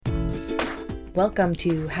Welcome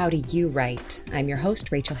to How Do You Write? I'm your host,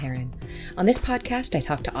 Rachel Herron. On this podcast, I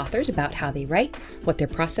talk to authors about how they write, what their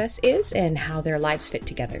process is, and how their lives fit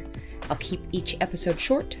together. I'll keep each episode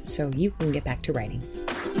short so you can get back to writing.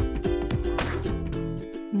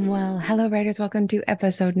 Well, hello, writers. Welcome to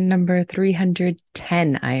episode number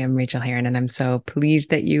 310. I am Rachel Herron, and I'm so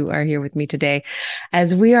pleased that you are here with me today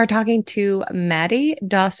as we are talking to Maddie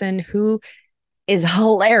Dawson, who is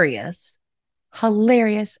hilarious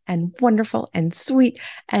and wonderful and sweet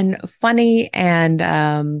and funny.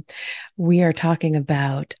 And we are talking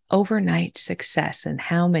about overnight success and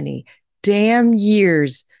how many damn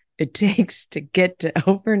years it takes to get to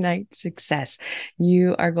overnight success.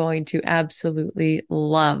 You are going to absolutely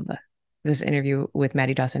love this interview with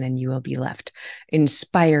Maddie Dawson, and you will be left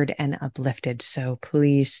inspired and uplifted. So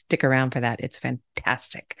please stick around for that. It's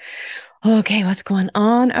fantastic. Okay, what's going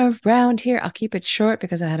on around here? I'll keep it short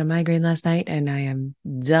because I had a migraine last night and I am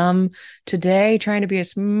dumb today, trying to be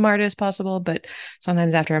as smart as possible. But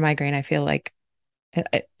sometimes after a migraine, I feel like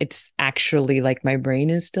it's actually like my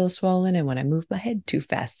brain is still swollen. And when I move my head too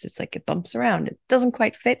fast, it's like it bumps around. It doesn't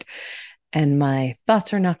quite fit. And my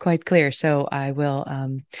thoughts are not quite clear. So I will,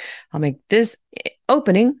 I'll make this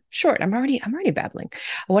opening short. I'm already babbling.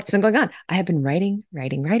 What's been going on? I have been writing,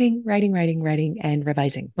 and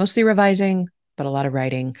revising, mostly revising, but a lot of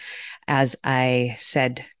writing. As I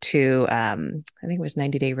said to, I think it was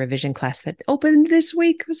 90-day revision class that opened this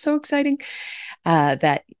week. It was so exciting,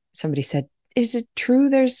 that somebody said, is it true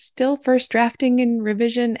there's still first drafting and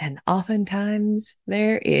revision? And oftentimes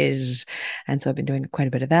there is. And so I've been doing quite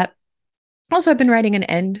a bit of that. Also, I've been writing an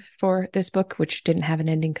end for this book, which didn't have an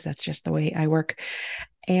ending because that's just the way I work.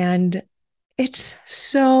 And it's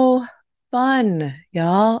so fun,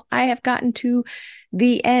 y'all. I have gotten to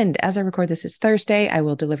the end. As I record this, it's Thursday. I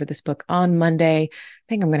will deliver this book on Monday. I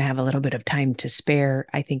think I'm going to have a little bit of time to spare.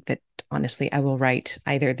 I think that honestly, I will write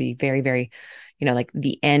either the very, very, like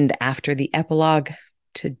the end after the epilogue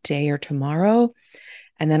today or tomorrow.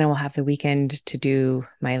 And then I will have the weekend to do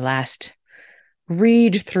my last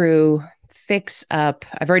read through, fix up.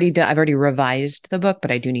 I've already revised the book,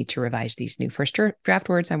 but I do need to revise these new first draft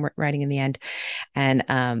words I'm writing in the end.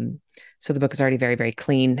 And so the book is already very, very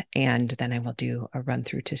clean. And then I will do a run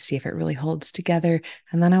through to see if it really holds together.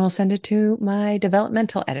 And then I will send it to my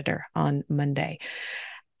developmental editor on Monday.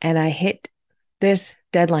 And I hit this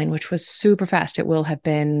deadline, which was super fast. It will have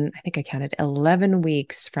been, I think I counted 11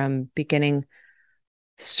 weeks from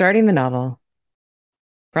starting the novel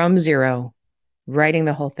from zero, writing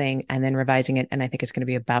the whole thing, and then revising it. And I think it's going to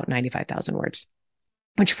be about 95,000 words,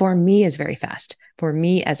 which for me is very fast. For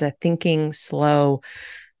me as a thinking, slow,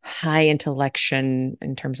 high intellection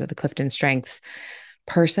in terms of the Clifton Strengths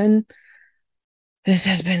person, this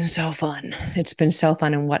has been so fun. It's been so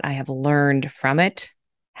fun. And what I have learned from it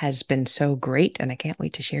has been so great. And I can't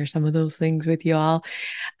wait to share some of those things with you all.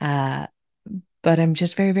 But I'm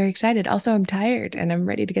just very, very excited. Also, I'm tired and I'm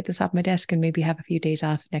ready to get this off my desk and maybe have a few days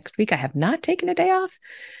off next week. I have not taken a day off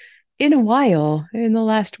in a while, in the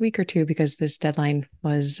last week or two, because this deadline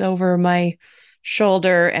was over my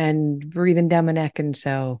shoulder and breathing down my neck. And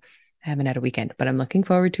so I haven't had a weekend, but I'm looking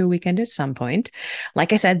forward to a weekend at some point.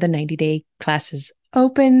 Like I said, the 90-day classes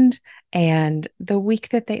opened, and the week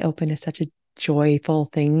that they open is such a joyful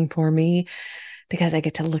thing for me because I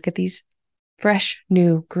get to look at these fresh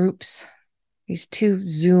new groups, these 2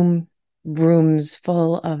 Zoom rooms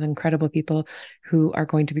full of incredible people who are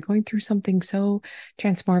going to be going through something so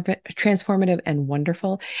transformative and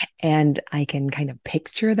wonderful. And I can kind of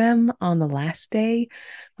picture them on the last day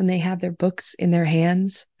when they have their books in their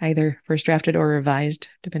hands, either first drafted or revised,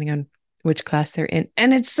 depending on which class they're in.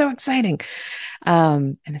 And it's so exciting.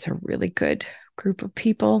 And it's a really good group of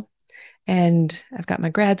people. And I've got my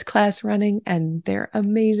grads class running and they're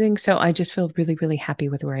amazing. So I just feel really, really happy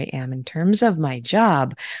with where I am in terms of my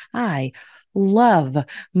job. I love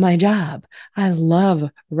my job. I love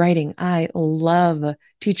writing. I love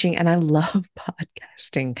teaching, and I love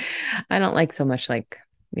podcasting. I don't like so much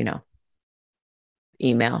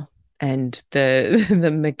email and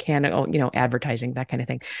the mechanical, advertising, that kind of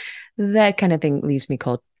thing. That kind of thing leaves me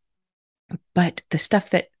cold. But the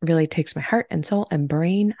stuff that really takes my heart and soul and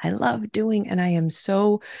brain, I love doing. And I am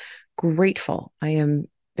so grateful.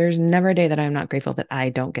 There's never a day that I'm not grateful that I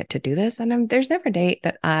don't get to do this. And there's never a day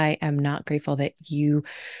that I am not grateful that you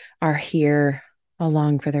are here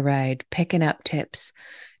along for the ride, picking up tips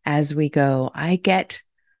as we go. I get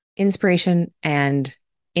inspiration and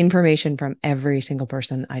information from every single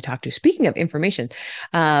person I talk to. Speaking of information,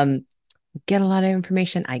 get a lot of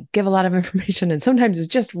information. I give a lot of information, and sometimes it's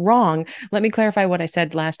just wrong. Let me clarify what I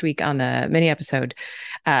said last week on the mini episode.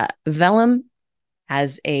 Vellum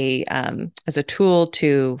as a tool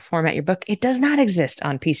to format your book. It does not exist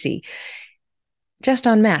on PC, just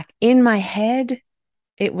on Mac. In my head,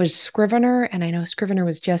 it was Scrivener, and I know Scrivener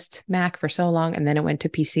was just Mac for so long, and then it went to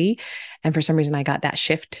PC. And for some reason, I got that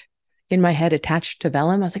shift in my head attached to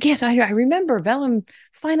Vellum. I was like, yes, I remember Vellum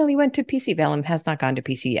finally went to PC. Vellum has not gone to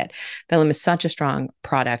PC yet. Vellum is such a strong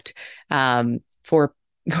product for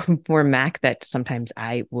Mac that sometimes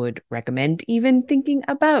I would recommend even thinking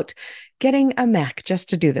about getting a Mac just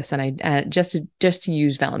to do this, and I just to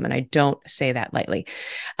use Vellum, and I don't say that lightly.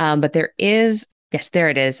 But there is, yes, there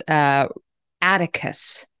it is.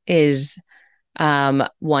 Atticus is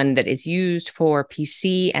one that is used for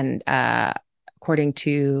PC, and according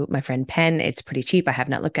to my friend Penn, it's pretty cheap. I have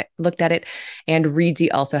not looked at it. And Readsy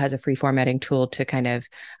also has a free formatting tool to kind of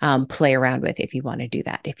play around with if you want to do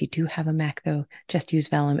that. If you do have a Mac, though, just use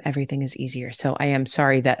Vellum. Everything is easier. So I am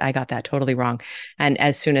sorry that I got that totally wrong. And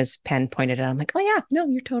as soon as Penn pointed it out, I'm like, oh yeah, no,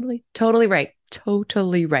 you're totally right.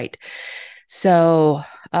 Totally right. So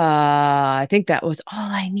I think that was all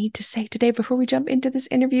I need to say today before we jump into this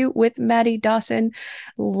interview with Maddie Dawson.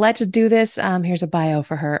 Let's do this. Here's a bio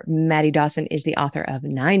for her. Maddie Dawson is the author of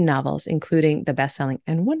 9 novels, including the best-selling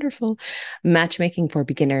and wonderful Matchmaking for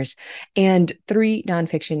Beginners, and 3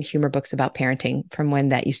 nonfiction humor books about parenting from when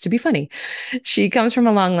that used to be funny. She comes from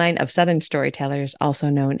a long line of Southern storytellers, also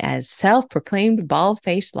known as self-proclaimed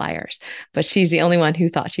bald-faced liars, but she's the only one who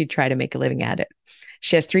thought she'd try to make a living at it.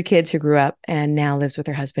 She has 3 kids who grew up and now lives with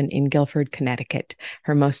her husband in Guilford, Connecticut.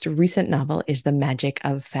 Her most recent novel is The Magic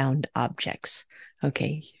of Found Objects.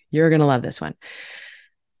 Okay, you're going to love this one.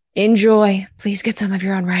 Enjoy. Please get some of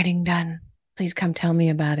your own writing done. Please come tell me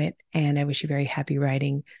about it. And I wish you very happy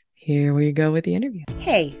writing. Here we go with the interview.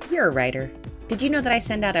 Hey, you're a writer. Did you know that I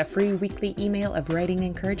send out a free weekly email of writing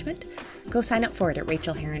encouragement? Go sign up for it at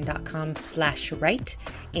rachelherron.com/write,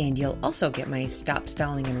 and you'll also get my Stop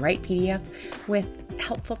Stalling and Write PDF with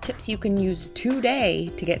helpful tips you can use today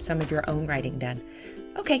to get some of your own writing done.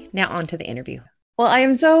 Okay, now on to the interview. Well, I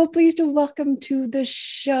am so pleased to welcome you to the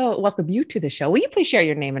show. Will you please share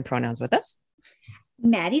your name and pronouns with us?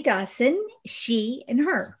 Maddie Dawson, she and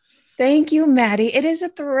her. Thank you, Maddie. It is a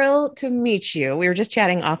thrill to meet you. We were just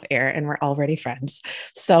chatting off air and we're already friends.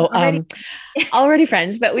 So already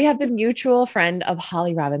friends, but we have the mutual friend of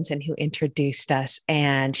Holly Robinson who introduced us,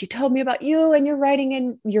 and she told me about you and your writing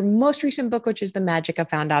in your most recent book, which is The Magic of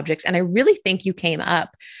Found Objects. And I really think you came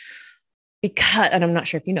up because, and I'm not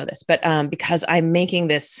sure if you know this, but because I'm making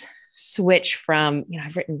this switch from,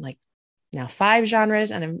 I've written like now 5 genres,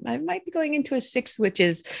 and I might be going into a 6th, which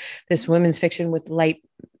is this women's fiction with light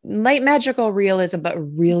magical realism, but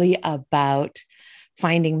really about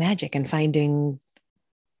finding magic and finding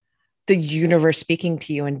the universe speaking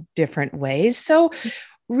to you in different ways. So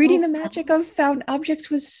reading The Magic of Found Objects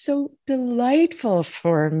was so delightful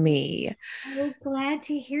for me. So glad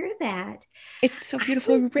to hear that. It's so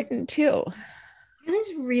beautifully written too. I was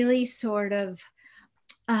really sort of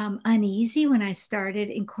uneasy when I started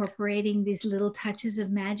incorporating these little touches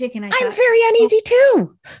of magic. And I'm very uneasy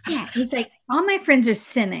too. Yeah. It was like, all my friends are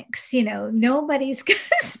cynics, nobody's going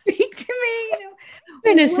to speak to me. I've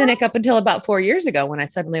been a cynic up until about 4 years ago when I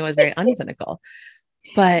suddenly was very uncynical.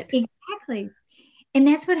 But exactly. And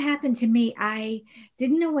that's what happened to me. I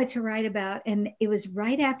didn't know what to write about. And it was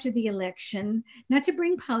right after the election, not to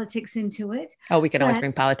bring politics into it. Oh, we can always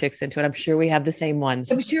bring politics into it. I'm sure we have the same ones.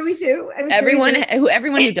 I'm sure we do. Everyone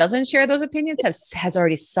who doesn't share those opinions has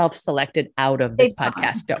already self-selected out of this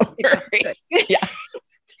podcast. Don't worry. Yeah.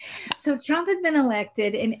 So Trump had been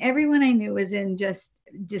elected and everyone I knew was in just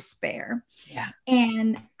despair. Yeah.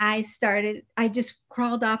 And I just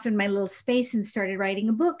crawled off in my little space and started writing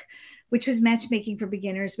a book, which was Matchmaking for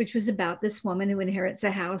Beginners, which was about this woman who inherits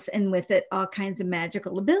a house and with it all kinds of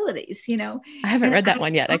magical abilities, I haven't read that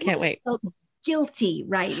one yet. I can't wait. Felt guilty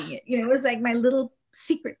writing it. It was like my little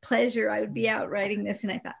secret pleasure. I would be out writing this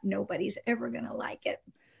and I thought nobody's ever going to like it.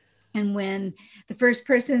 And when the first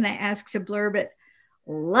person I asked to blurb it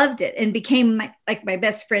loved it and became my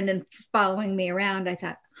best friend and following me around, I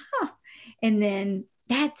thought, and then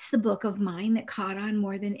that's the book of mine that caught on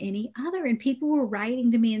more than any other. And people were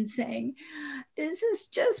writing to me and saying, this is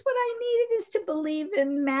just what I needed, is to believe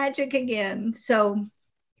in magic again. So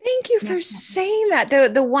thank you for saying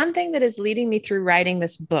that. The one thing that is leading me through writing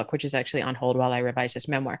this book, which is actually on hold while I revise this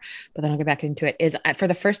memoir, but then I'll get back into it, is for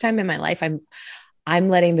the first time in my life, I'm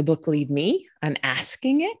letting the book lead me. I'm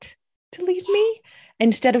asking it to lead me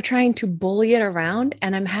instead of trying to bully it around.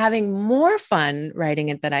 And I'm having more fun writing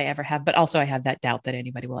it than I ever have. But also I have that doubt that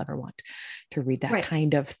anybody will ever want to read that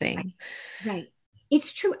kind of thing. Right.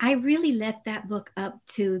 It's true. I really left that book up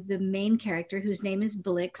to the main character, whose name is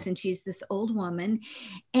Blix, and she's this old woman.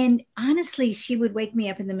 And honestly, she would wake me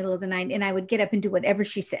up in the middle of the night, and I would get up and do whatever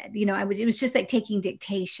she said. It was just like taking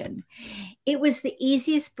dictation. It was the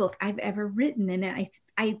easiest book I've ever written, and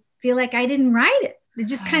I feel like I didn't write it. It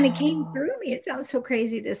just kind of came through me. It sounds so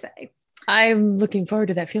crazy to say. I'm looking forward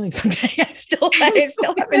to that feeling someday. I still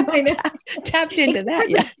haven't tapped into that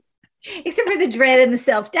yet. Except for the dread and the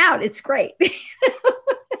self-doubt. It's great.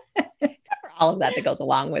 All of that goes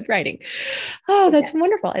along with writing. Oh, that's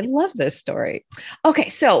wonderful. I love this story. Okay.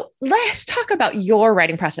 So let's talk about your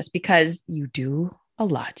writing process, because you do a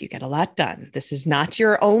lot. You get a lot done. This is not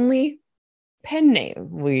your only pen name,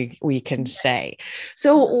 we can say.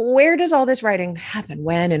 So where does all this writing happen?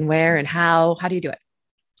 When and where and how do you do it?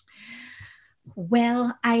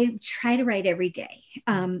 Well, I try to write every day.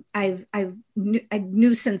 I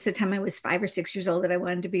knew since the time I was 5 or 6 years old that I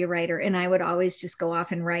wanted to be a writer, and I would always just go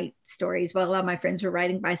off and write stories while a lot of my friends were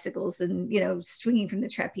riding bicycles and, swinging from the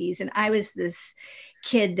trapeze. And I was this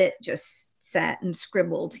kid that just sat and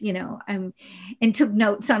scribbled, and took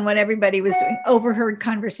notes on what everybody was doing, overheard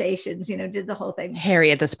conversations, did the whole thing.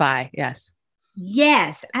 Harriet the Spy. Yes.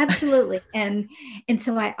 Yes, absolutely. And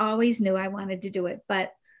so I always knew I wanted to do it,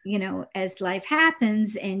 but as life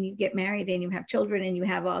happens and you get married and you have children and you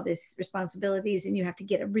have all these responsibilities and you have to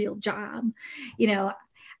get a real job,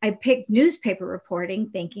 I picked newspaper reporting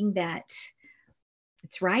thinking that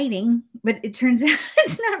it's writing, but it turns out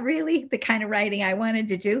it's not really the kind of writing I wanted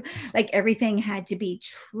to do. Like, everything had to be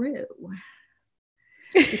true,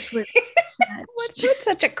 which was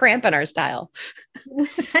such a cramp in our style. It was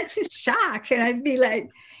such a shock. And I'd be like,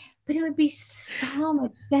 but it would be so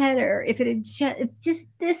much better if just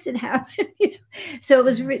this had happened. So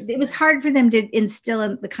it was hard for them to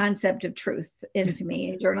instill the concept of truth into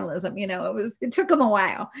me in journalism. It took them a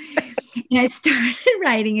while. And I started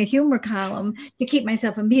writing a humor column to keep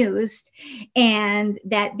myself amused, and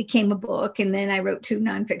that became a book. And then I wrote 2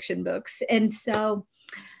 nonfiction books. And so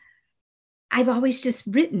I've always just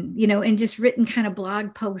written, and just written kind of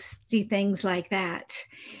blog posty things like that.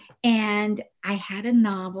 And I had a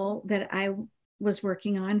novel that I was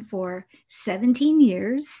working on for 17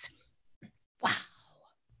 years.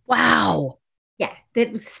 Wow. Yeah.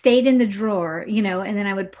 That stayed in the drawer, and then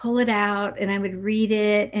I would pull it out and I would read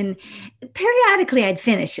it, and periodically I'd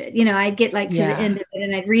finish it. I'd get to the end of it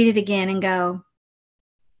and I'd read it again and go,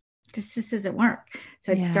 this just doesn't work.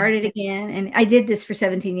 So I'd start it again. And I did this for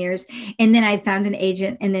 17 years. And then I found an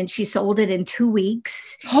agent, and then she sold it in 2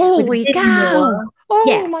 weeks. Holy cow.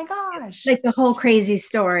 Oh my gosh. Like the whole crazy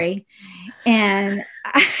story. And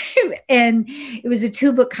and it was a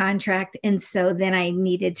 2-book contract. And so then I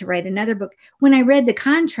needed to write another book. When I read the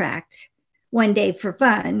contract one day for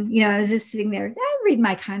fun, I was just sitting there, I read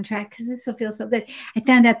my contract because this will feel so good. I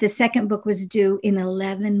found out the second book was due in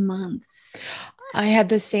 11 months. I had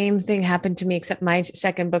the same thing happen to me, except my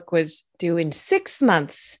second book was due in 6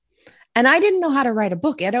 months. And I didn't know how to write a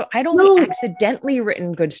book. I'd only accidentally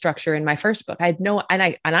written good structure in my first book. And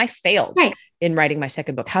I failed in writing my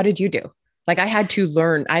second book. How did you do? Like, I had to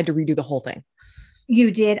redo the whole thing.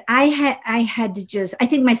 You did. I had to I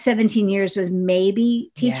think my 17 years was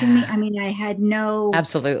maybe teaching me. I mean, I had no.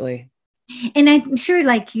 Absolutely. And I'm sure,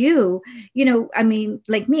 like you,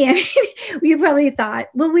 like me, you probably thought,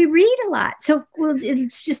 well, we read a lot. So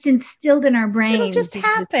it's just instilled in our brains. It'll just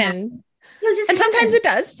happen. And sometimes it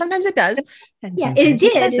does. Sometimes it does. And it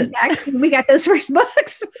did. In fact, we got those first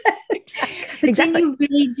books. But then you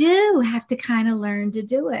really do have to kind of learn to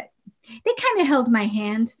do it. They kind of held my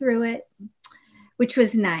hand through it, which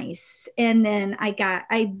was nice. And then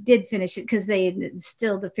I did finish it because they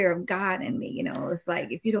instilled the fear of God in me. It's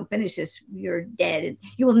like, if you don't finish this, you're dead and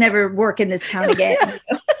you will never work in this town again.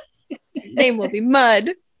 Your name will be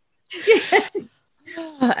mud. Yes.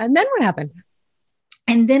 And then what happened?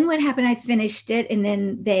 I finished it, and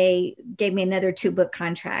then they gave me another 2-book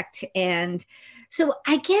contract. And so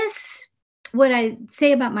I guess what I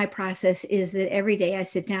say about my process is that every day I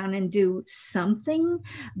sit down and do something,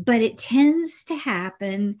 but it tends to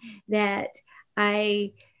happen that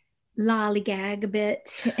I lollygag a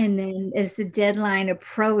bit. And then as the deadline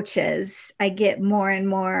approaches, I get more and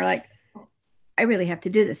more like, I really have to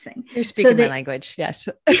do this thing. You're speaking my language. Yes.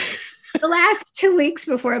 The last 2 weeks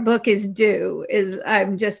before a book is due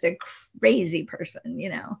I'm just a crazy person,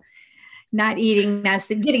 not eating, not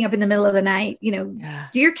getting up in the middle of the night.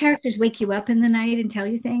 Do your characters wake you up in the night and tell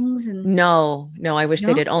you things? And no, I wish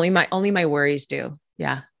they did. Only my worries do.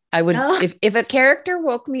 Yeah. I would, if a character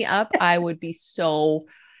woke me up, I would be so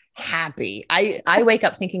happy. I wake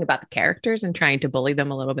up thinking about the characters and trying to bully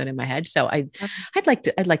them a little bit in my head. So I'd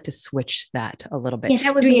like to switch that a little bit. Yeah,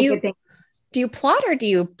 that would be a good thing. Do you plot or do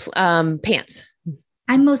you pants?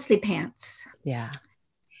 I'm mostly pants. Yeah.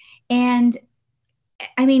 And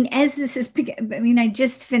I mean, as this is, I mean, I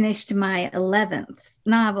just finished my 11th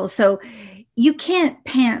novel. So you can't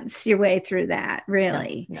pants your way through that,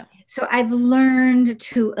 really. No. So I've learned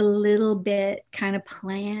to a little bit kind of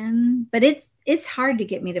plan, but it's hard to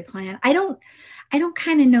get me to plan. I don't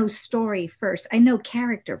kind of know story first. I know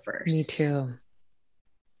character first. Me too.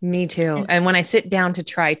 Me too. And when I sit down to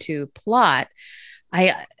try to plot,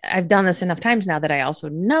 I've done this enough times now that I also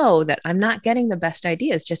know that I'm not getting the best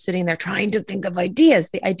ideas just sitting there trying to think of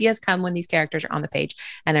ideas. The ideas come when these characters are on the page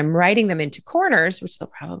and I'm writing them into corners, which they'll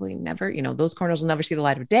probably never, those corners will never see the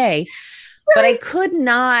light of day. Right. But I could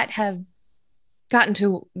not have gotten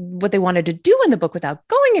to what they wanted to do in the book without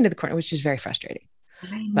going into the corner, which is very frustrating.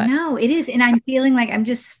 I know it is. And I'm feeling like I'm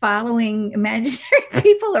just following imaginary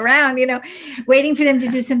people around, waiting for them to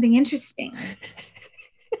do something interesting.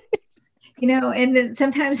 And then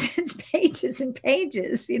sometimes it's pages and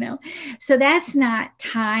pages, so that's not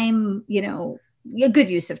time, a good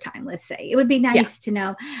use of time, let's say. It would be nice to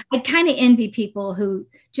know. I kind of envy people who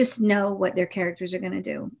just know what their characters are going to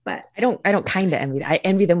do, but I don't kind of envy that. I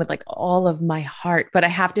envy them with like all of my heart, but I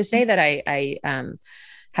have to say that I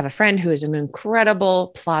have a friend who is an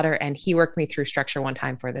incredible plotter, and he worked me through structure one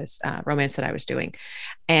time for this romance that I was doing.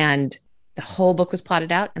 And the whole book was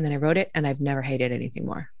plotted out, and then I wrote it, and I've never hated anything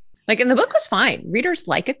more. Like, and the book was fine. Readers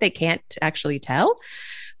like it. They can't actually tell,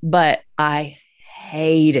 but I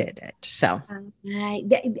hated it. So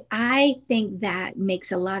I think that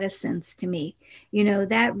makes a lot of sense to me.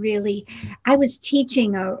 That really, I was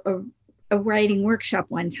teaching a writing workshop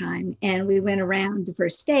one time, and we went around the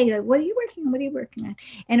first day, like, what are you working on? What are you working on?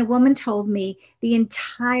 And a woman told me the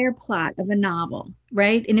entire plot of a novel,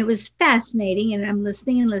 right? And it was fascinating. And I'm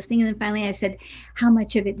listening. And then finally I said, how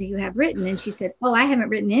much of it do you have written? And she said, oh, I haven't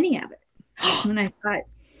written any of it. And I thought,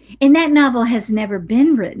 and that novel has never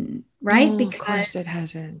been written, right? No, because of course it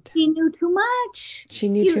hasn't. She knew too much. She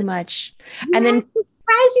knew too much. And then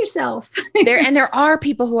surprise yourself. there are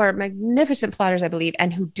people who are magnificent plotters, I believe,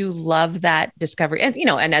 and who do love that discovery. And,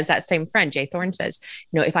 and as that same friend, Jay Thorne says,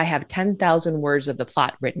 if I have 10,000 words of the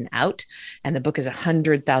plot written out and the book is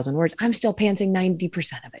 100,000 words, I'm still pantsing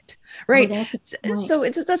 90% of it. Right. Oh, so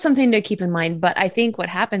that's something to keep in mind. But I think what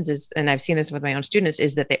happens is, and I've seen this with my own students,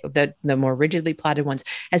 is that the more rigidly plotted ones,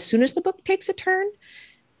 as soon as the book takes a turn,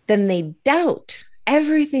 then they doubt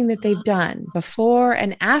everything that they've done before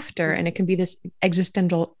and after. And it can be this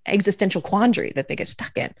existential quandary that they get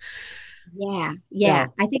stuck in. Yeah.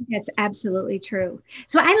 I think that's absolutely true.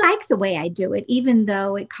 So I like the way I do it, even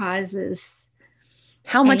though it causes.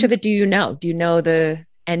 How much of it do you know? Do you know the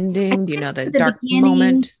ending? Do you know the dark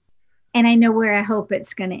moment? And I know where I hope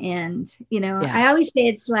it's going to end. I always say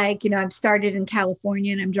it's like, I'm started in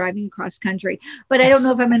California and I'm driving across country, but I don't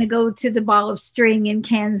know if I'm going to go to the Ball of String in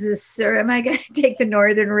Kansas, or am I going to take the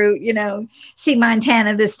northern route, see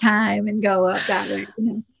Montana this time and go up that way.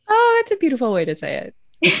 Oh, that's a beautiful way to say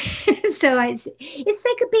it. So it's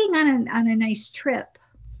like being on a nice trip.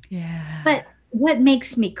 Yeah. But what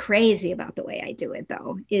makes me crazy about the way I do it,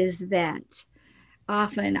 though, is that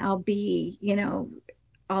often I'll be,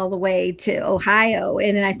 all the way to Ohio,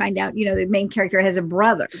 and then I find out, the main character has a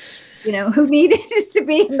brother, who needed to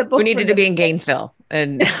be in the book. Who needed to be in Gainesville,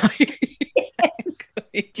 and yes,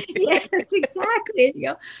 exactly. And you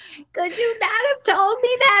go, could you not have told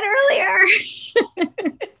me that earlier?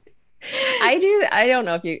 I don't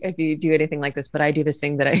know if you do anything like this, but I do this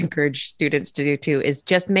thing that I encourage students to do too, is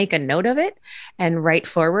just make a note of it and write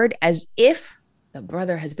forward as if the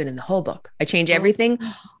brother has been in the whole book. I change everything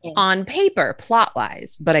on paper, plot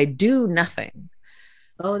wise, but I do nothing.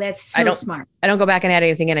 Oh, that's so smart. I don't go back and add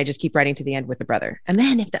anything, and I just keep writing to the end with the brother. And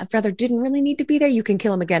then if the brother didn't really need to be there, you can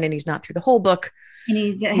kill him again, and he's not through the whole book. And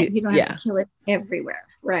you don't have to kill it everywhere.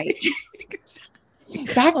 Right.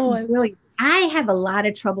 That's really, I have a lot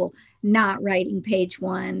of trouble not writing page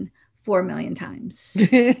 1 4 million times.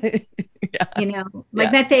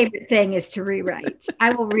 My favorite thing is to rewrite.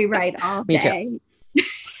 I will rewrite all day. Me too.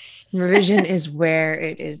 Revision is where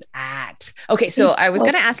it is at. Okay. So I was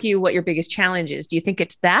going to ask you what your biggest challenge is. Do you think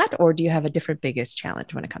it's that, or do you have a different biggest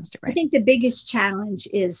challenge when it comes to writing? I think the biggest challenge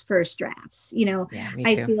is first drafts.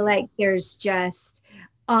 I feel like there's just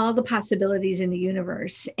all the possibilities in the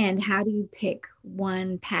universe, and how do you pick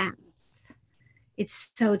one path?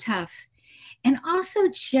 It's so tough. And also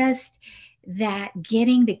just that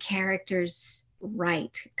getting the characters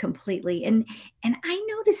right completely. And I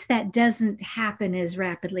noticed that doesn't happen as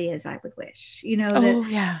rapidly as I would wish,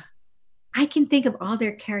 I can think of all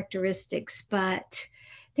their characteristics, but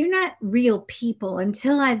they're not real people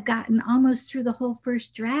until I've gotten almost through the whole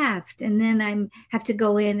first draft. And then I have to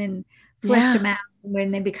go in and flesh them out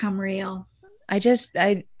when they become real. I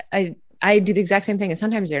do the exact same thing. And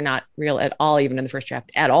sometimes they're not real at all, even in the first draft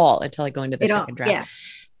at all, until I go into the second draft. Yeah.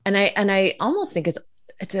 And I almost think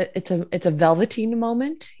it's a velveteen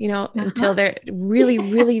moment, until they're really,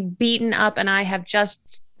 really beaten up. And I have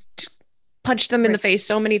just punched them in the face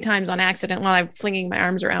so many times on accident while I'm flinging my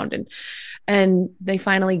arms around, and they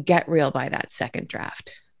finally get real by that second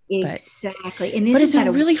draft. Exactly. But it's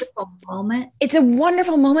a really moment. It's a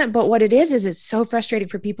wonderful moment. But what it is it's so frustrating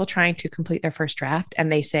for people trying to complete their first draft.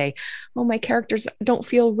 And they say, oh, my characters don't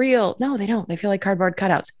feel real. No, they don't. They feel like cardboard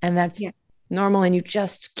cutouts. And that's normal. And you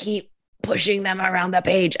just keep pushing them around the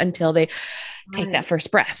page until they take that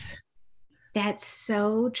first breath. That's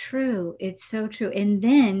so true. It's so true. And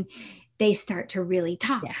then they start to really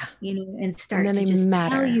talk, and start to just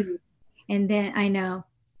tell you. And then I know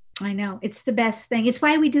it's the best thing. It's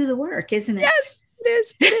why we do the work, isn't it? Yes,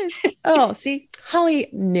 it is. Oh, see, Holly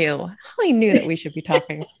knew that we should be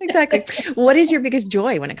talking. Exactly. What is your biggest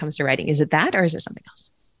joy when it comes to writing? Is it that, or is it something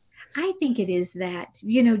else? I think it is that,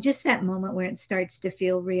 just that moment where it starts to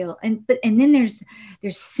feel real. And then there's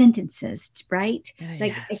sentences, right?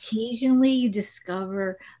 Like occasionally you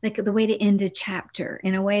discover like the way to end a chapter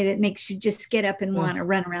in a way that makes you just get up and want to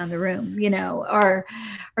run around the room, or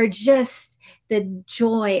just the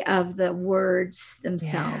joy of the words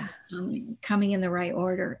themselves coming in the right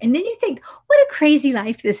order. And then you think, what a crazy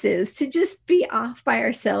life this is, to just be off by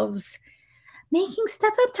ourselves, making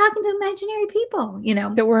stuff up, talking to imaginary people,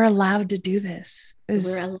 that we're allowed to do this.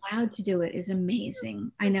 We're allowed to do it is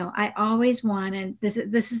amazing. I know. I always wanted this.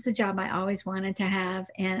 This is the job I always wanted to have,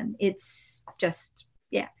 and it's just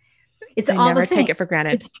it's I all never the things. Take it for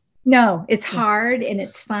granted. It's hard and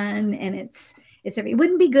it's fun and it's it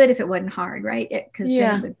wouldn't be good if it wasn't hard, right? Because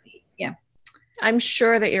then it would be, I'm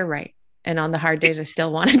sure that you're right. And on the hard days, I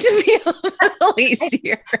still want it to be a little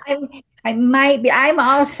easier. I might be. I'm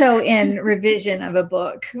also in revision of a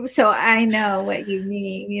book, so I know what you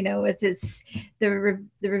mean. With this, the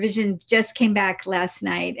revision just came back last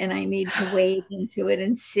night, and I need to wade into it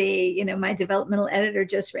and see. My developmental editor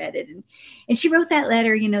just read it, and she wrote that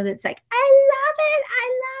letter. That's like, I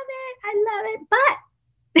love it,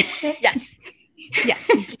 but yes.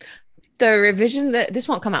 The revision this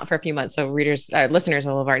won't come out for a few months. So listeners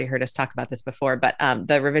will have already heard us talk about this before, but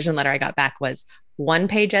the revision letter I got back was 1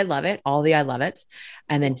 page. I love it. All the I love it.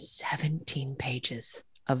 And then 17 pages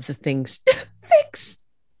of the things to fix.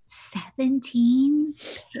 17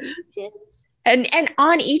 pages. And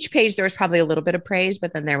on each page, there was probably a little bit of praise,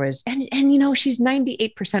 but then there was, and she's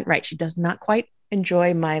 98% right. She does not quite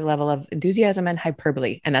enjoy my level of enthusiasm and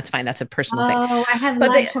hyperbole. And that's fine. That's a personal thing. Oh, I have a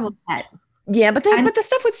lot of trouble with that. Yeah, but the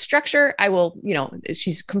stuff with structure, I will,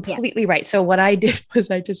 she's completely right. So what I did was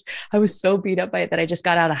I was so beat up by it that I just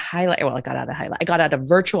got out a highlight. Well, I got out a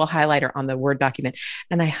virtual highlighter on the Word document,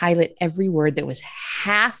 and I highlight every word that was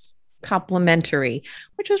half complimentary,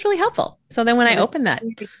 which was really helpful. So then when I opened that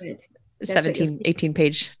 18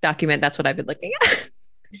 page document, that's what I've been looking at.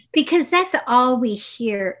 Because that's all we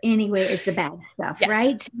hear anyway is the bad stuff,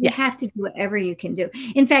 right? You have to do whatever you can do.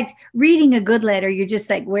 In fact, reading a good letter, you're just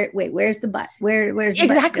like, where's the but? Where's the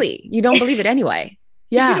exactly? But? You don't believe it anyway.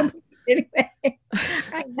 Yeah.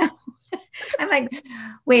 I know. I'm like,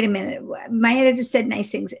 wait a minute. My editor said nice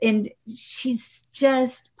things, and she's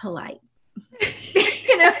just polite.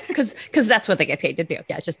 Because that's what they get paid to do.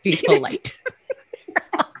 Yeah, just be polite.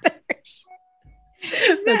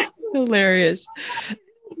 That's hilarious.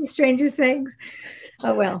 The strangest things.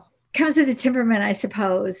 Oh, well, comes with the temperament, I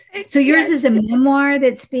suppose. So yours is a memoir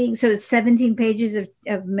that's so it's 17 pages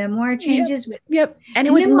of memoir changes. Yep. And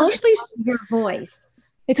it was mostly your voice.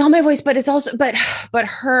 It's all my voice, but it's also, but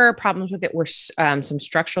her problems with it were some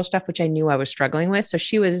structural stuff, which I knew I was struggling with. So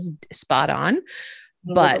she was spot on,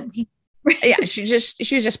 but she was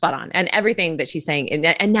just spot on, and everything that she's saying.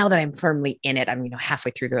 And now that I'm firmly in it, I'm,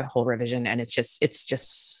 halfway through the whole revision, and it's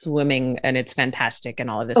just swimming, and it's fantastic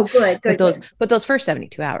and all of this. Oh, good. But those first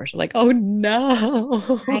 72 hours are like, oh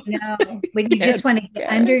no. I know. When you just want to get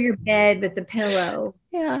under your bed with the pillow.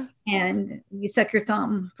 Yeah. And you suck your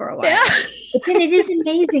thumb for a while. Yeah. But then it is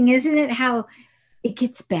amazing, isn't it? How it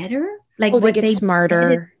gets better. Like they get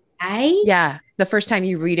smarter. Right? Yeah. The first time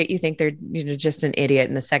you read it, you think they're just an idiot.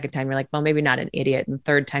 And the second time you're like, well, maybe not an idiot. And the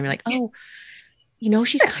third time you're like, oh,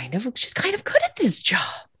 she's kind of good at this job.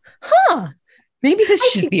 Huh. Maybe this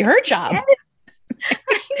should be her job.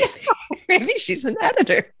 Maybe she's an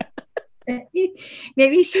editor.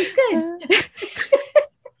 Maybe she's good.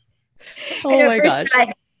 Oh my gosh.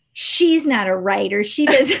 she's not a writer. She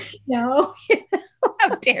doesn't know.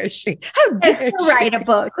 How dare she? How dare she write a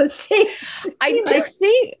book? Let's see. I do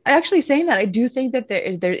think, actually saying that, I do think that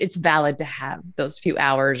it's valid to have those few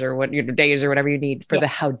hours or what, days or whatever you need for the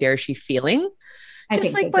how dare she feeling.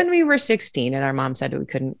 Just like when we were 16 and our mom said we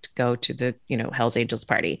couldn't go to the, Hell's Angels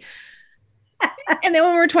party. And then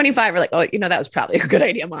when we were 25, we're like, oh, that was probably a good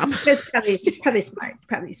idea, Mom. It's probably smart.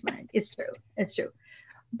 Probably smart. It's true. It's true.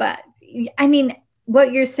 But I mean,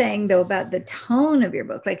 what you're saying though about the tone of your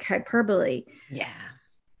book, like hyperbole. Yeah.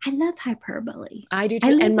 I love hyperbole. I do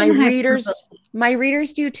too. And my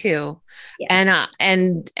readers do too. Yeah.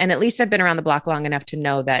 And at least I've been around the block long enough to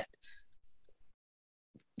know that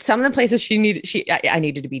some of the places I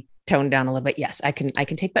needed to be toned down a little bit. Yes, I can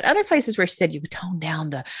take, but other places where she said you could tone down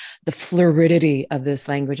the fluidity of this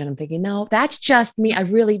language. And I'm thinking, no, that's just me. I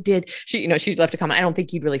really did. She left a comment. I don't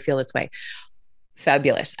think you'd really feel this way.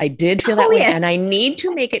 Fabulous. I did feel that way. And I need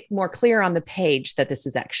to make it more clear on the page that this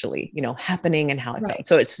is actually, happening and how I felt.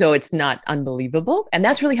 So it's not unbelievable. And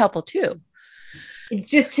that's really helpful too.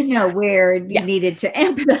 Just to know where you needed to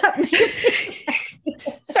amp it up.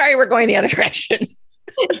 Sorry, we're going the other direction.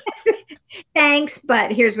 Thanks,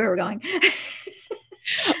 but here's where we're going.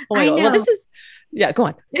 Oh my God. Well, go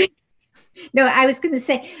on. No, I was going to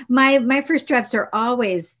say my first drafts are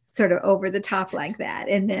always sort of over the top like that.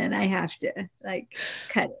 And then I have to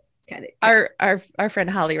cut it. Our friend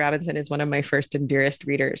Holly Robinson is one of my first and dearest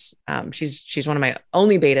readers. She's one of my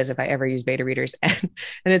only betas if I ever use beta readers. And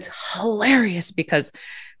it's hilarious because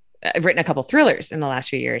I've written a couple thrillers in the last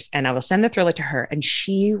few years and I will send the thriller to her and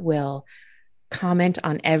she will comment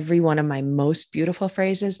on every one of my most beautiful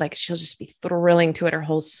phrases. Like she'll just be thrilling to it, her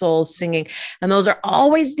whole soul singing. And those are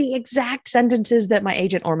always the exact sentences that my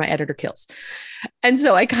agent or my editor kills. And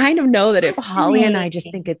so I kind of know that if Holly and I just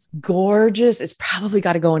think it's gorgeous, it's probably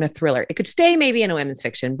got to go in a thriller. It could stay maybe in a women's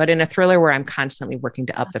fiction, but in a thriller where I'm constantly working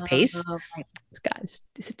to up the pace, it's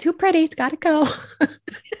too pretty. It's got to go.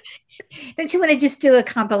 Don't you want to just do a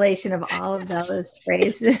compilation of all of those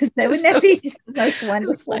phrases? Wouldn't that be just the most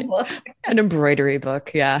wonderful book? An embroidery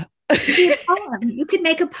book, yeah. You could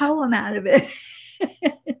make a poem out of it.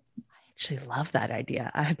 I actually love that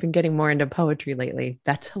idea. I have been getting more into poetry lately.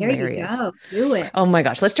 That's hilarious. There you go. Do it. Oh my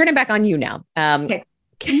gosh. Let's turn it back on you now. Okay.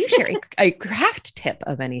 Can you share a craft tip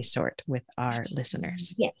of any sort with our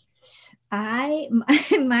listeners? Yes.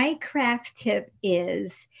 My craft tip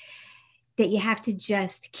is that you have to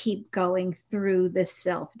just keep going through the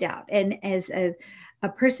self-doubt. And as a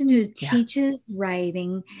person who teaches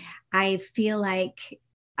writing, I feel like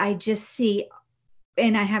I just see,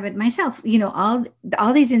 and I have it myself,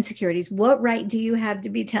 all these insecurities. What right do you have to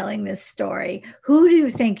be telling this story? Who do you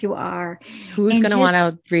think you are? Who's going to want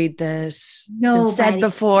to read this? Nobody. It's been said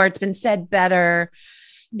before. It's been said better.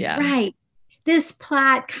 Yeah. Right. This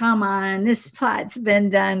plot, come on, this plot's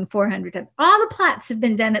been done 400 times. All the plots have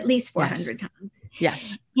been done at least 400 times.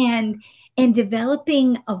 Yes. And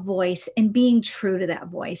developing a voice and being true to that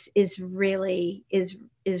voice is really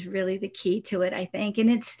the key to it, I think.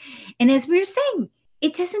 And as we were saying,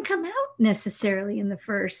 it doesn't come out necessarily in the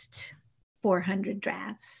first 400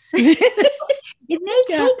 drafts. It may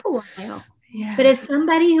take a while. Yeah. But as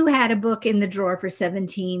somebody who had a book in the drawer for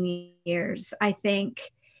 17 years, I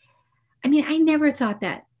never thought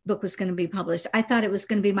that book was going to be published. I thought it was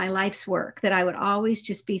going to be my life's work, that I would always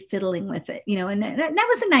just be fiddling with it, and that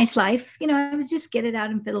was a nice life. I would just get it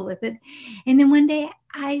out and fiddle with it. And then one day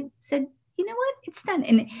I said, you know what, it's done.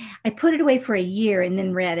 And I put it away for a year and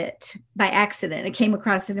then read it by accident. I came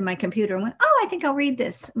across it in my computer and went, oh, I think I'll read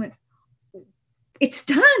this. I went, it's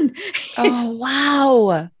done. Oh,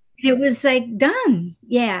 wow. It was like done.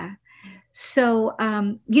 Yeah. So,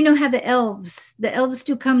 you know how the elves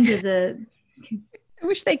do come to the, I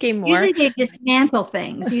wish they came more. Usually they dismantle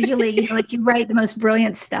things. Usually, like you write the most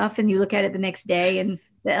brilliant stuff and you look at it the next day and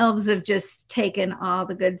the elves have just taken all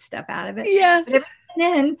the good stuff out of it. Yeah. But every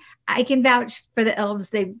now and then I can vouch for the elves.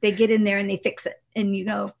 They get in there and they fix it. And you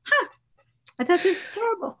go, I thought this was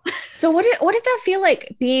terrible. So what did that feel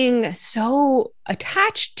like, being so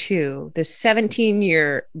attached to this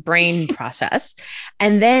 17-year brain process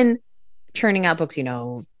and then churning out books,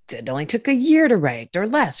 it only took a year to write or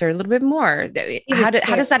less or a little bit more. How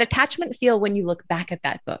does that attachment feel when you look back at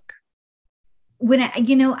that book? When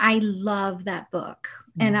I love that book.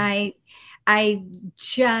 And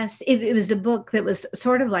it was a book that was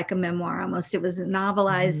sort of like a memoir almost. It was a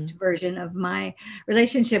novelized version of my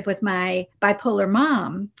relationship with my bipolar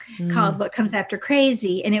mom called What Comes After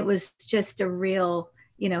Crazy. And it was just a real,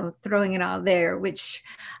 throwing it all there, which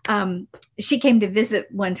she came to visit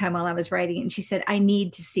one time while I was writing and she said, I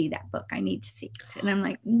need to see that book. I need to see it. And I'm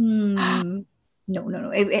like,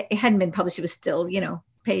 No. It hadn't been published. It was still,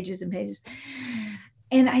 pages and pages.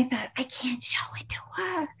 And I thought, I can't show it to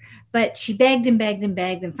her. But she begged and begged and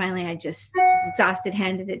begged. And finally, I just exhausted,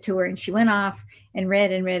 handed it to her. And she went off and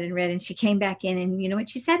read and read and read. And she came back in. And you know what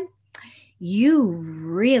she said? You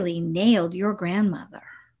really nailed your grandmother.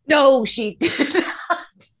 No, she did not.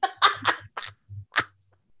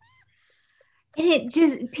 And it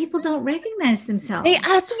just, people don't recognize themselves.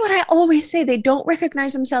 That's what I always say. They don't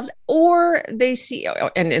recognize themselves, or they see,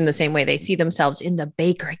 and in the same way, they see themselves in the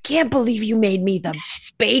baker. I can't believe you made me the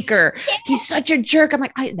baker. He's such a jerk. I'm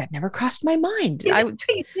like, that never crossed my mind.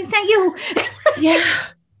 It's not you. Yeah.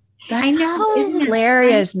 That's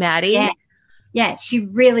hilarious, Maddie. Yeah, she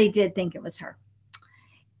really did think it was her.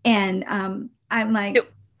 And I'm like,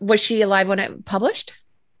 was she alive when it published?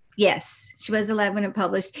 Yes, she was alive when it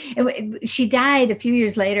published. She died a few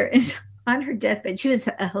years later, and on her deathbed, she was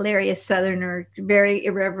a hilarious Southerner, very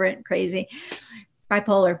irreverent, crazy,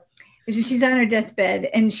 bipolar. She's on her deathbed,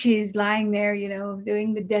 and she's lying there,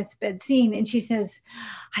 doing the deathbed scene. And she says,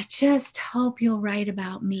 I just hope you'll write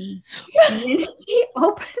about me. And then she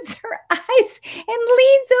opens her eyes and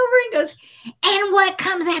leans over and goes, and what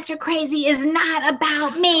comes after crazy is not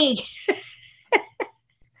about me.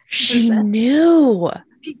 She knew.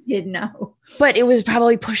 She did know. But it was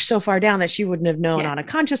probably pushed so far down that she wouldn't have known on a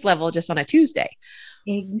conscious level just on a Tuesday.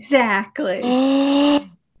 Exactly.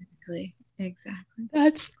 Exactly.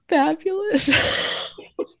 That's fabulous.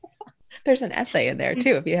 There's an essay in there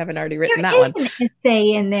too, if you haven't already written that one. There's an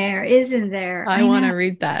essay in there, isn't there? I want to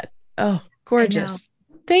read that. Oh, gorgeous.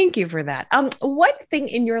 Thank you for that. What thing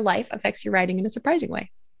in your life affects your writing in a surprising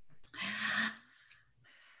way?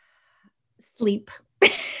 Sleep.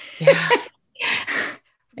 Yeah.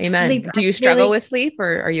 Amen. Sleep. Do you struggle with sleep,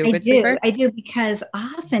 or are you a good sleeper? I do, because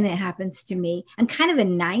often it happens to me. I'm kind of a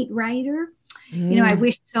night writer. I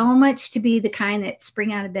wish so much to be the kind that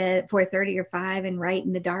spring out of bed at 4:30 or 5 and write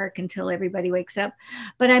in the dark until everybody wakes up.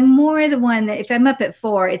 But I'm more the one that if I'm up at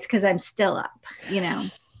 4, it's because I'm still up,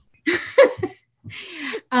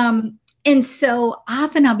 And so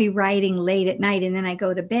often I'll be writing late at night, and then I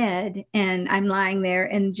go to bed and I'm lying there,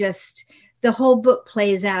 and just the whole book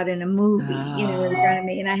plays out in a movie, in front of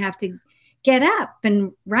me, and I have to get up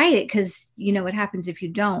and write it, because what happens if you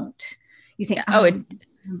don't? You think,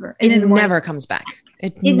 it never comes back.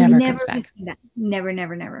 It never comes back.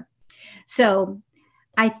 Never. So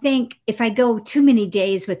I think if I go too many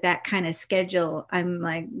days with that kind of schedule, I'm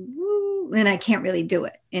like, and I can't really do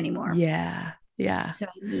it anymore. Yeah. So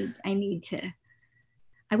I need to.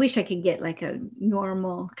 I wish I could get like a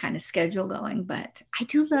normal kind of schedule going, but I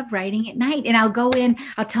do love writing at night. And I'll go in,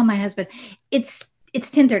 I'll tell my husband, it's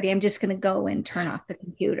 10:30. I'm just going to go and turn off the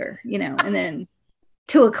computer, and then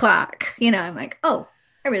 2:00, I'm like, oh,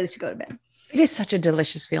 I really should go to bed. It is such a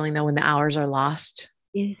delicious feeling though, when the hours are lost.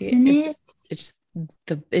 Isn't it?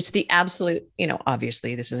 It's the absolute,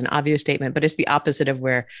 obviously this is an obvious statement, but it's the opposite of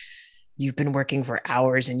where you've been working for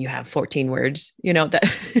hours and you have 14 words,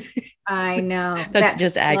 that I know. That's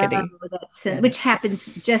just agony. Which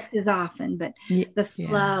happens just as often, but the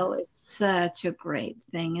flow is such a great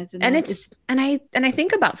thing, isn't it? And I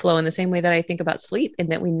think about flow in the same way that I think about sleep, in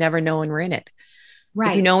that we never know when we're in it.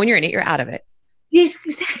 Right. If you know when you're in it, you're out of it. Yes,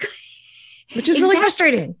 exactly. Which is really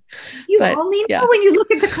frustrating. You only know when you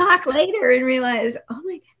look at the clock later and realize, oh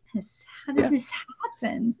my goodness, how did this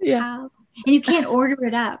happen? Yeah. And you can't order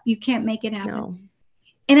it up. You can't make it happen. No.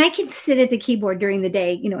 And I can sit at the keyboard during the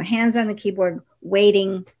day, hands on the keyboard,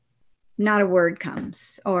 waiting, not a word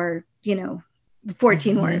comes, or,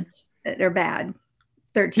 14 words that are bad,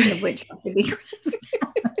 13 of which have to be crossed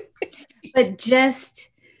out. But just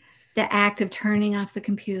the act of turning off the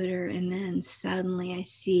computer, and then suddenly I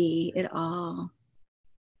see it all.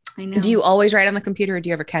 I know. Do you always write on the computer, or do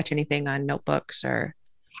you ever catch anything on notebooks or?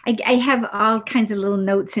 I have all kinds of little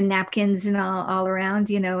notes and napkins and all around,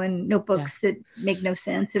 and notebooks that make no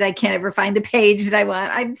sense, that I can't ever find the page that I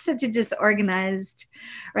want. I'm such a disorganized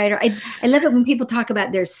writer. I love it when people talk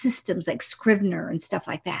about their systems like Scrivener and stuff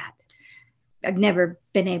like that. I've never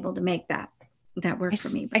been able to make that work for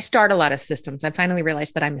me. I start a lot of systems. I finally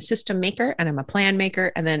realized that I'm a system maker and I'm a plan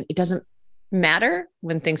maker. And then it doesn't matter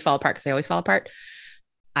when things fall apart, because they always fall apart.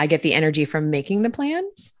 I get the energy from making the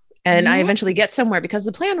plans. And I eventually get somewhere because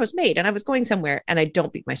the plan was made and I was going somewhere, and I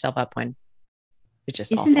don't beat myself up when it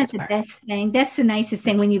just isn't that the best thing? That's the nicest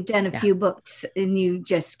thing, when you've done a few books and you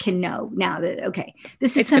just can know now that, okay,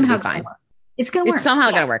 this is somehow fine. It's going to work. It's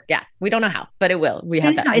somehow going to work. Yeah. We don't know how, but it will. We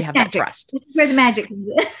have that trust. It's where the magic is.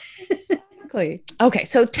 Exactly. Okay.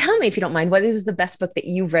 So tell me, if you don't mind, what is the best book that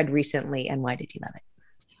you've read recently, and why did you love it?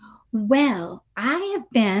 Well, I have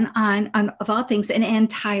been on of all things, an Ann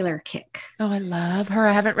Tyler kick. Oh, I love her.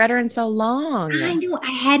 I haven't read her in so I long. knew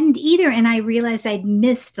I hadn't either. And I realized I'd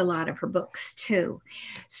missed a lot of her books too.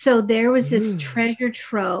 So there was this Ooh. treasure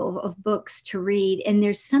trove of books to read. And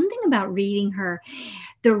there's something about reading her,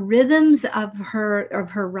 the rhythms of her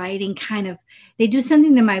writing kind of, they do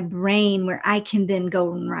something to my brain where I can then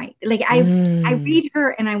go and write. Like I Mm. read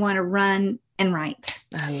her and I want to run and write.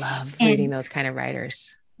 I love reading And those kind of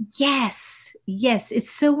writers. yes, yes, it's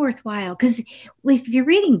so worthwhile because if you're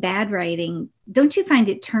reading bad writing, don't you find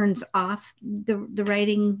it turns off the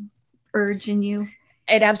writing urge in you?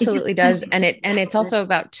 It It just absolutely kind does. of And it's also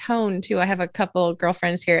about tone too. I have a couple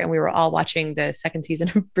girlfriends here and we were all watching the second season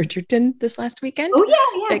of Bridgerton this last weekend. oh yeah,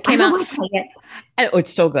 yeah. It I came haven't out. watched that yet. And, oh,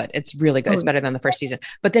 it's so good. It's really good. Oh, It's better than the first season.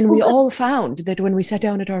 But then oh we good. all found that when we sat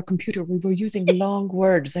down at our computer, we were using long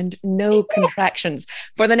words and no contractions.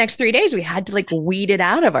 For the next 3 days, we had to like weed it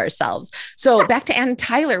out of ourselves. So back to Ann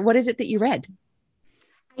Tyler. What is it that you read?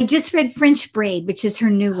 I just read French Braid, which is her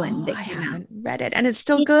new one Oh, that I came out. haven't read it. And it's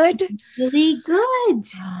still It's good. really good.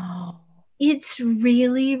 Oh, It's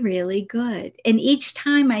really, really good. And each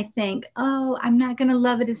time I think, oh, I'm not going to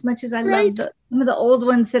love it as much as I love right. some of the old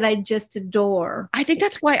ones that I just adore. I think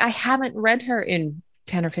that's why I haven't read her in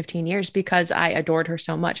 10 or 15 years because I adored her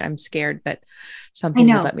so much. I'm scared that I something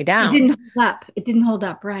would know let me it down. didn't hold up. It didn't hold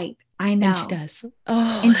up right. I And she know. does.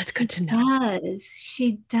 Oh, And that's she good to know. does.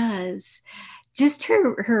 She does. Just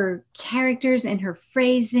her characters and her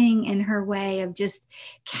phrasing and her way of just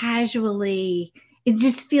casually, it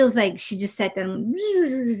just feels like she just sat down,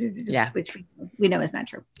 Yeah. which we know is not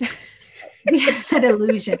true. We have that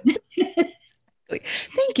illusion.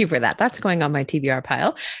 Thank you for that. That's going on my TBR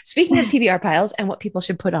pile. Speaking of TBR piles and what people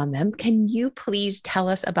should put on them, can you please tell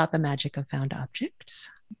us about the magic of found objects?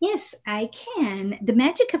 Yes, I can. The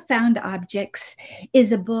Magic of Found Objects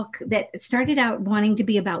is a book that started out wanting to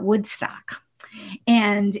be about Woodstock.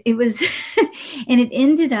 And it was, and it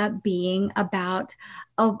ended up being about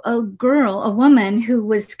a girl, a woman who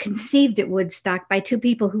was conceived at Woodstock by two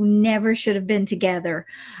people who never should have been together.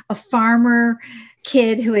 A farmer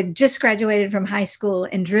kid who had just graduated from high school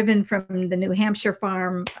and driven from the New Hampshire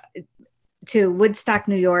farm to Woodstock,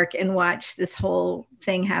 New York, and watched this whole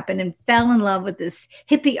thing happen and fell in love with this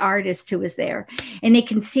hippie artist who was there. And they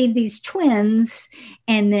conceived these twins,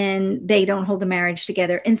 and then they don't hold the marriage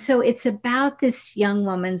together. And so it's about this young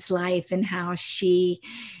woman's life and how she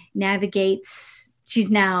navigates. She's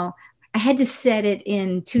now, I had to set it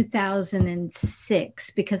in 2006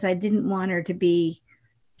 because I didn't want her to be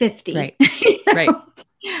 50. Right. You know? Right.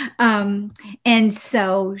 And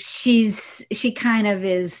so she kind of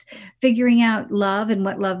is figuring out love and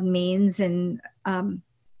what love means. And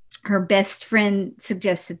her best friend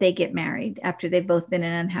suggests that they get married after they've both been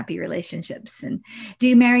in unhappy relationships. And do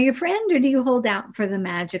you marry your friend or do you hold out for the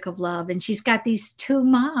magic of love? And she's got these two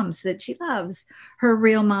moms that she loves, her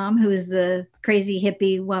real mom, who is the crazy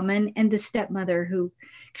hippie woman, and the stepmother who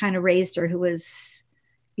kind of raised her, who was,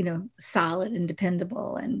 you know, solid and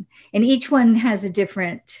dependable. And each one has a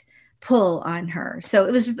different pull on her. So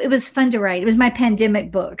it was fun to write. It was my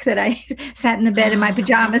pandemic book that I sat in the bed in my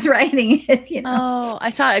pajamas writing it, you know. Oh, I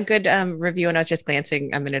saw a good review and I was just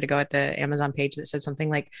glancing a minute ago at the Amazon page that said something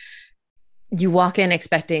like, you walk in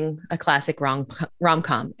expecting a classic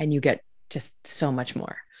rom-com and you get just so much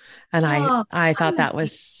more. And Oh, I thought that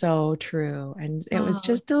was so true. And it was oh,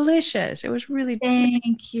 just delicious. It was really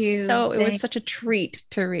thank you. it was such a treat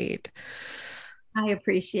to read. I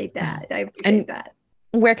appreciate that. I appreciate And that.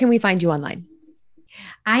 where can we find you online?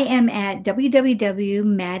 I am at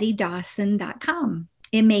www.maddiedawson.com.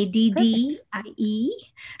 MADDIE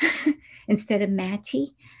instead of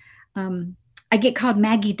Mattie. I get called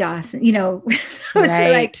Maggie Dawson, you know. So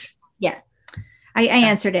right. it's like, yeah, I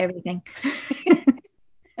answered everything.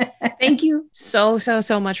 Thank you so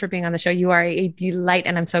much for being on the show. You are a delight,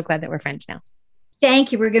 and I'm so glad that we're friends now.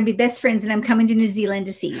 Thank you. We're going to be best friends, and I'm coming to New Zealand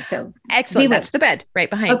to see you. So excellent. That's the bed right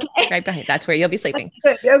behind. Okay. Right behind. That's where you'll be sleeping.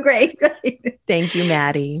 Oh, great. Thank you,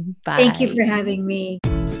 Maddie. Bye. Thank you for having me.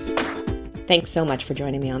 Thanks so much for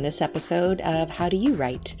joining me on this episode of How Do You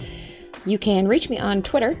Write? You can reach me on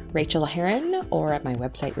Twitter, Rachel Herron, or at my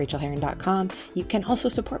website, rachelherron.com. You can also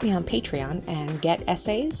support me on Patreon and get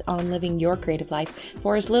essays on living your creative life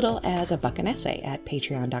for as little as $1 an essay at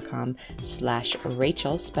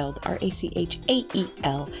patreon.com/Rachel, spelled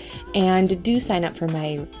RACHAEL. And do sign up for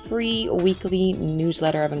my free weekly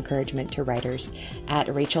newsletter of encouragement to writers at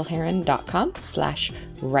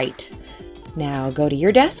rachelherron.com/write. Now go to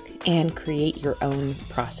your desk and create your own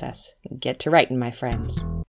process. Get to writing, my friends.